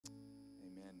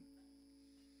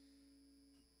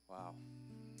Wow.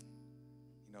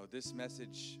 This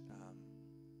message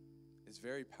is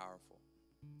very powerful.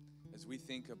 As we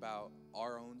think about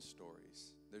our own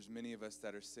stories, there's many of us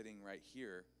that are sitting right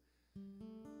here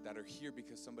that are here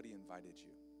because somebody invited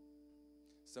you.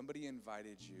 Somebody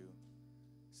invited you,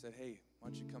 said, hey, why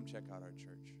don't you come check out our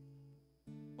church?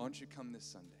 Why don't you come this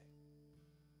Sunday?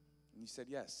 And you said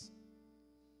yes.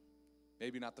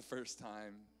 Maybe not the first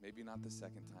time, maybe not the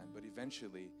second time, but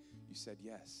eventually you said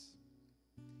yes.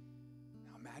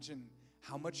 Now imagine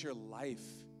how much your life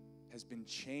has been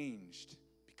changed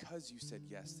because you said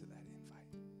yes to that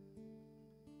invite.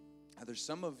 Now, there's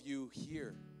some of you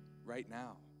here right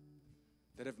now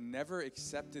that have never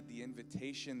accepted the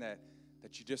invitation that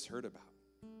you just heard about.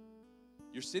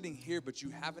 You're sitting here, but you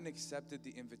haven't accepted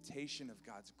the invitation of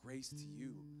God's grace to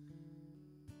you,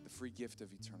 the free gift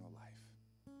of eternal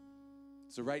life.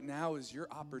 So right now is your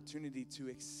opportunity to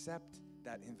accept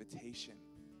that invitation.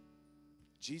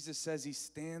 Jesus says he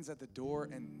stands at the door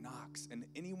and knocks, and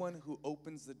anyone who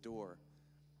opens the door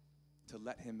to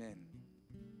let him in,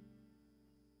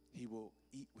 he will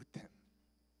eat with them.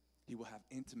 He will have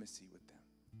intimacy with them.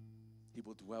 He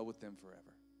will dwell with them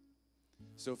forever.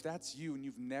 So if that's you and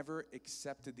you've never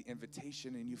accepted the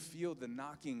invitation and you feel the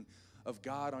knocking of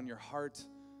God on your heart,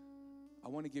 I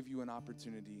want to give you an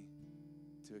opportunity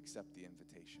to accept the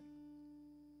invitation.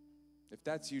 If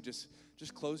that's you, just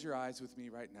close your eyes with me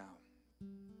right now.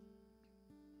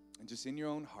 And just in your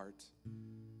own heart,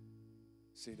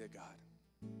 say to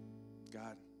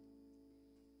God,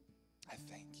 I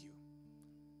thank you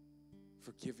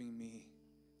for giving me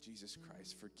Jesus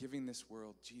Christ, for giving this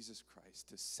world Jesus Christ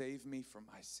to save me from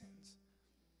my sins.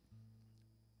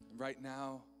 And right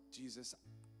now, Jesus,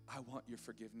 I want your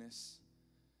forgiveness.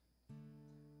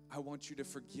 I want you to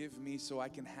forgive me so I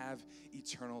can have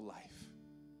eternal life.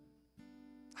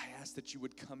 I ask that you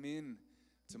would come in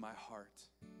to my heart.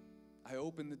 I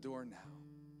open the door now.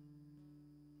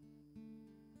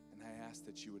 And I ask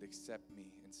that you would accept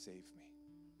me and save me.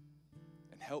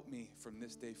 And help me from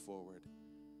this day forward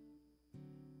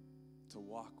to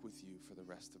walk with you for the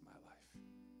rest of my life.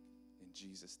 In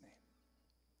Jesus' name,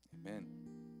 amen.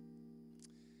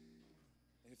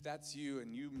 And if that's you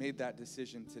and you made that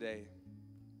decision today,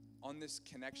 on this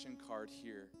connection card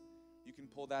here, you can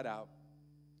pull that out.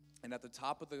 And at the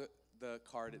top of the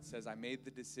card, it says, I made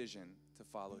the decision to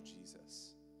follow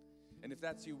Jesus. And if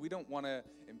that's you, we don't want to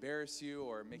embarrass you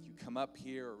or make you come up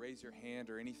here or raise your hand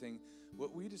or anything.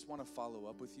 We just want to follow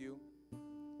up with you.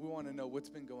 We want to know what's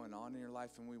been going on in your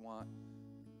life, and we want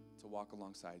to walk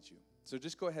alongside you. So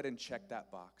just go ahead and check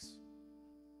that box.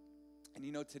 And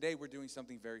today we're doing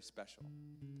something very special.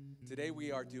 Today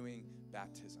we are doing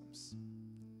baptisms.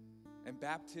 And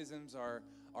baptisms are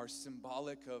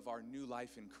symbolic of our new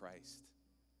life in Christ.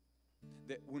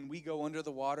 That when we go under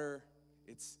the water,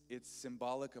 it's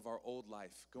symbolic of our old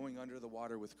life, going under the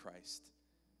water with Christ,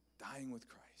 dying with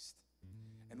Christ.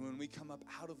 And when we come up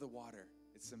out of the water,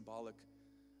 it's symbolic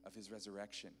of his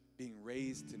resurrection, being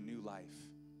raised to new life.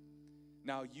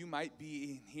 Now, you might be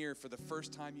in here for the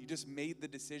first time. You just made the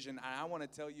decision. And I want to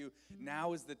tell you,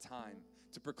 now is the time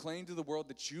to proclaim to the world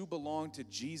that you belong to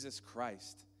Jesus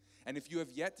Christ. And if you have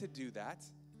yet to do that,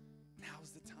 now's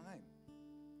the time.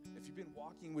 If you've been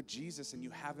walking with Jesus and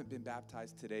you haven't been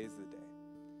baptized, today is the day.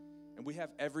 And we have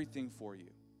everything for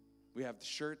you. We have the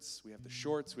shirts, we have the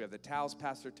shorts, we have the towels.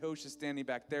 Pastor Tosh is standing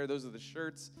back there. Those are the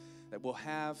shirts that we'll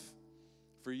have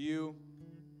for you,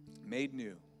 made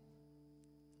new.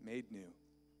 Made new.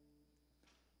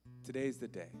 Today's the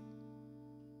day.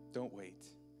 Don't wait.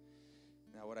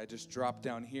 Now, what I just dropped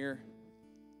down here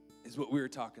is what we were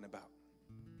talking about.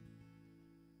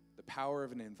 The power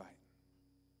of an invite.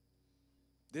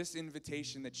 This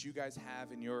invitation that you guys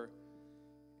have in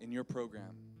your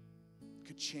program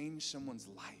could change someone's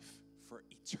life for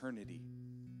eternity.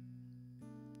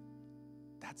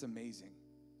 That's amazing.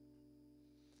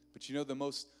 But the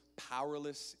most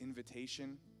powerless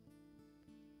invitation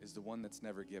is the one that's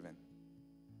never given.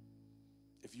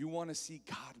 If you want to see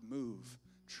God move,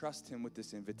 trust him with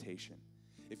this invitation.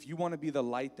 If you want to be the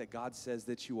light that God says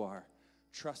that you are,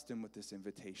 trust him with this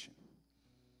invitation.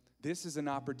 This is an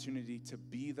opportunity to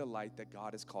be the light that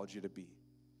God has called you to be.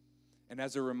 And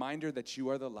as a reminder that you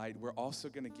are the light, we're also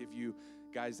going to give you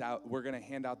guys we're going to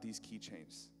hand out these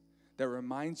keychains that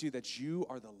reminds you that you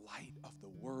are the light of the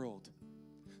world.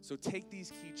 So take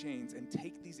these keychains and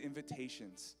take these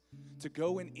invitations to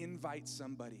go and invite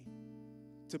somebody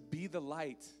to be the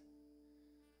light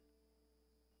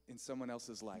in someone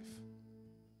else's life.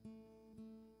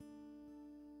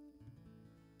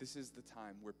 This is the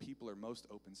time where people are most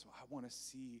open. So I want to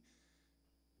see,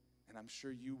 and I'm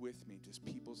sure you with me, just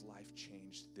people's life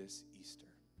changed this Easter.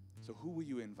 So who will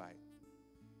you invite?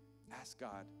 Ask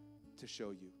God to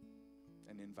show you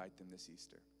and invite them this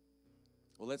Easter.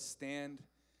 Well, let's stand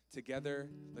together.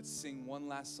 Let's sing one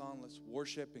last song. Let's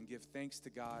worship and give thanks to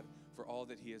God for all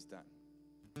that he has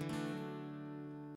done.